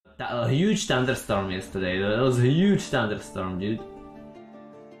A huge thunderstorm yesterday. That was a huge thunderstorm, dude.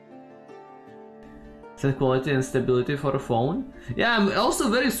 Set quality and stability for a phone. Yeah, I'm also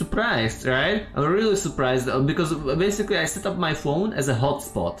very surprised, right? I'm really surprised because basically I set up my phone as a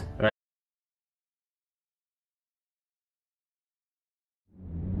hotspot, right?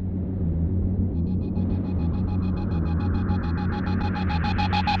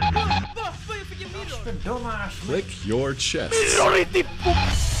 Click your chest.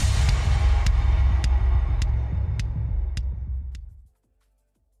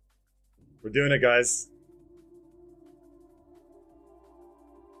 We're doing it, guys.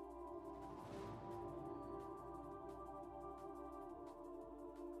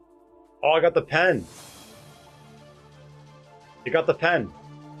 Oh, I got the pen. You got the pen.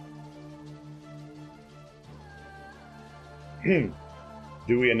 Do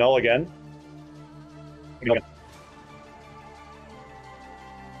we annul again?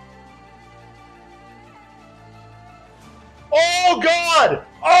 Oh God!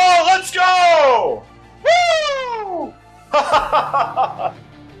 Oh, let's go! Woo!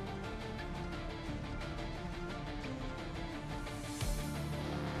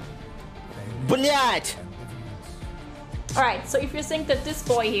 Блять! Alright, so if you think that this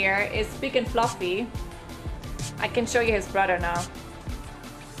boy here is big and fluffy, I can show you his brother now.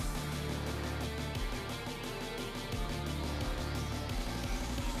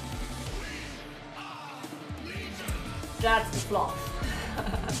 That's the fluff.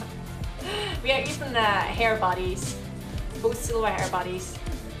 We are even hair bodies, both silver hair bodies.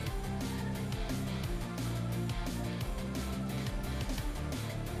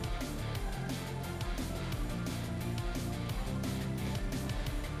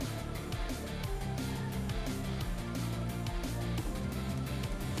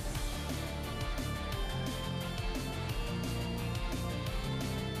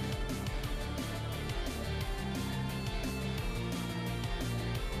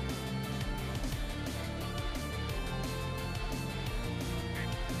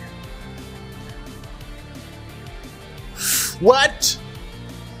 What?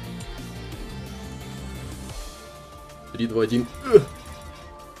 3, 2, 1.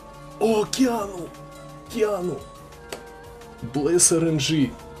 О, Киану! Киану! Bless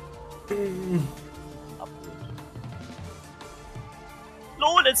RNG.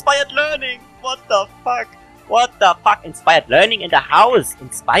 Lol, inspired learning! What the fuck? What the fuck? Inspired learning in the house!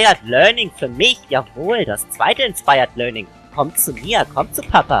 Inspired learning für mich! Jawohl, das zweite Inspired learning! Kommt zu mir, kommt zu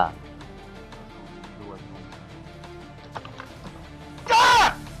Papa!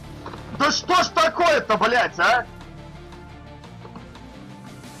 Да что ж такое-то, блять, а?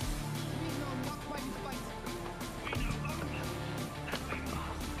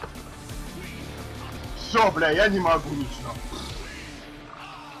 Все, бля, я не могу ничего.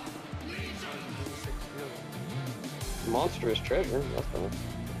 Monstrous treasure, that's fine.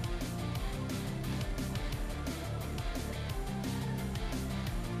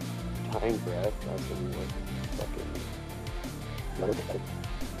 Time breath, that's gonna be like fucking.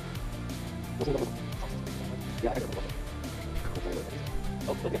 Yeah, I got it.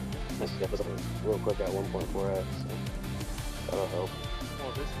 Oh, okay. Nice. Yeah, that's real quick at 1.4x. So that'll help.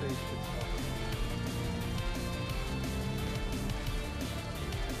 Well, this page should stop.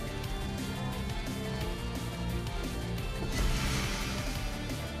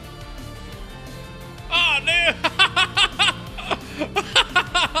 Oh, dude!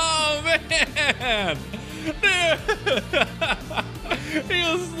 Oh, man! Dude! He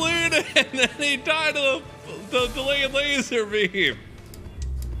was looted and then he died of the delayed laser beam!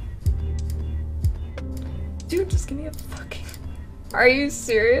 Dude, just give me a fucking... Are you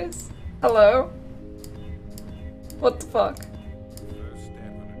serious? Hello? What the fuck? First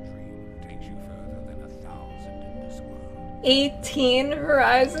step on a dream takes you further than 1,000 in this world. 18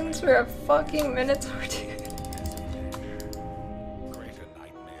 horizons for a fucking minotaur, dude. Greater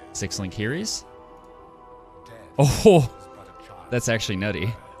nightmares. 6 link Heries? Oh! That's actually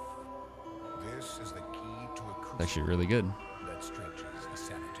nutty. This is the key to a It's actually really good. that stretches the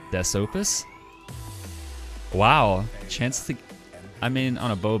sanity. Death Opus? Wow. Chance to... I mean,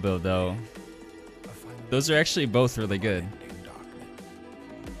 on a bow build, though. Those are actually both really good.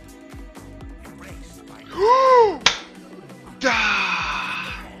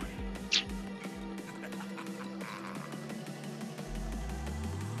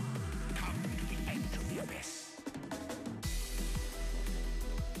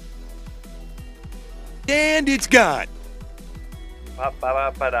 And it's gone.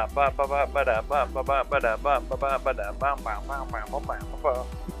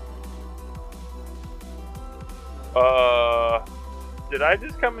 Did I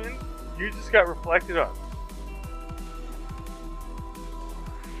just come in? You just got reflected on.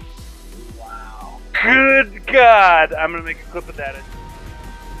 Wow. Good God! I'm gonna make a clip of that.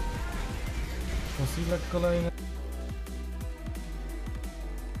 Posílek kolejny.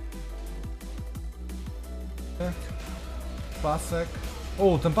 Pasek.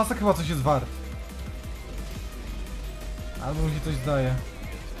 O, ten pasek chyba coś jest wart. Albo mi się coś zdaje.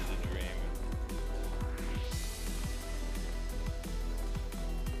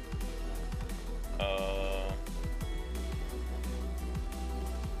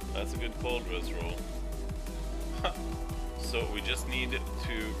 That's a good cold dress roll. So we just need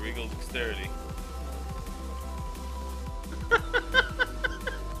to regal dexterity.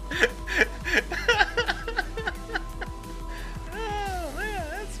 Oh man,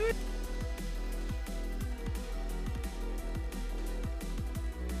 that's sweet.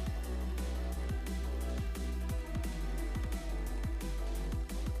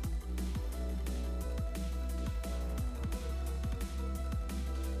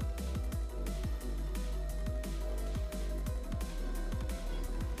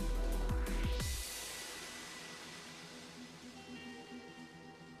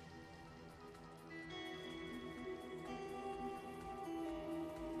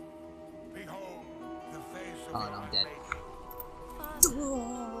 Behold, the face of Oh, your no, I'm dead.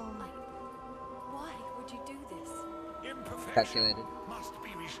 Why would you do this? imperfection Calculated. must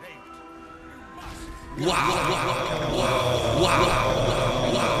be reshaped.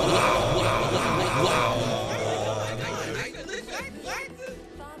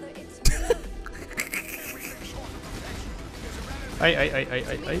 Father, it's Ай, ай, ай, ай,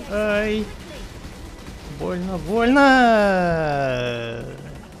 ай, ай, ай. Больно, больно.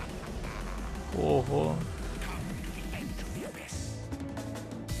 Ого.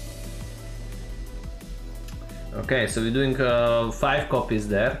 Okay, so we're doing 5 copies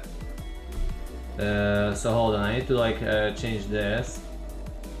there. So hold on, I need to like change this.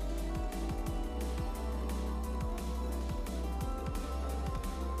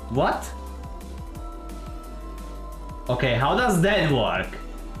 What? Okay, how does that work?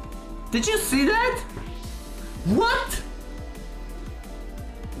 Did you see that? What?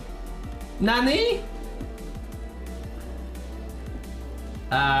 Nani?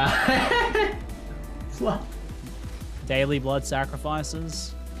 What? Daily blood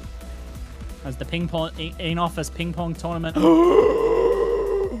sacrifices. As the ping pong in office ping pong tournament.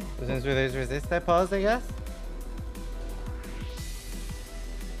 Since there's resist that pause, I guess.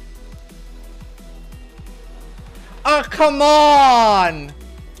 Oh, come on!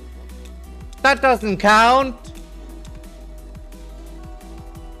 That doesn't count!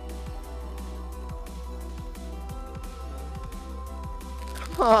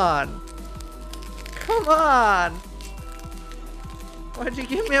 Come on! Come on! Why'd you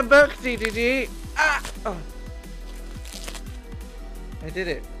give me a book, DDD? Ah! Oh. I did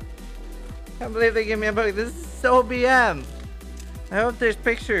it. Can't believe they gave me a book. This is so BM. I hope there's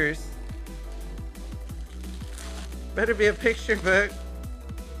pictures. Better be a picture book.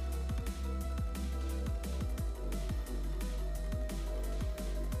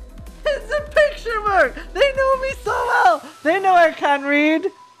 It's a picture book! They know me so well! They know I can't read!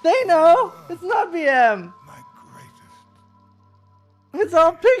 They know! It's not BM! It's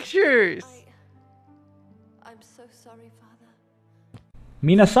all pictures! I'm so sorry, Father.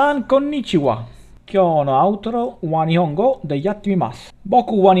 Minasan konnichiwa. Kyo no outro wa Nihongo de yattimimasu.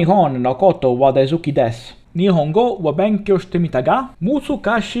 Boku wa Nihon no koto wa desuki desu. Nihongo wa benkyou shite mita ga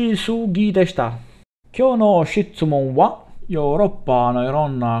musukashi sugi deshita. Kyo no shitsumon wa Yoroppa no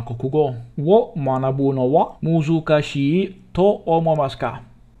ironna kokugo wo manabu no wa musukashi to omomasu ka?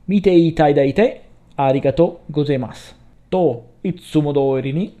 Mite itai daite arigato gozaimasu. To itsumo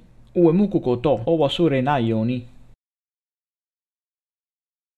doori ni ue mukuko to o wasure nai yo ni.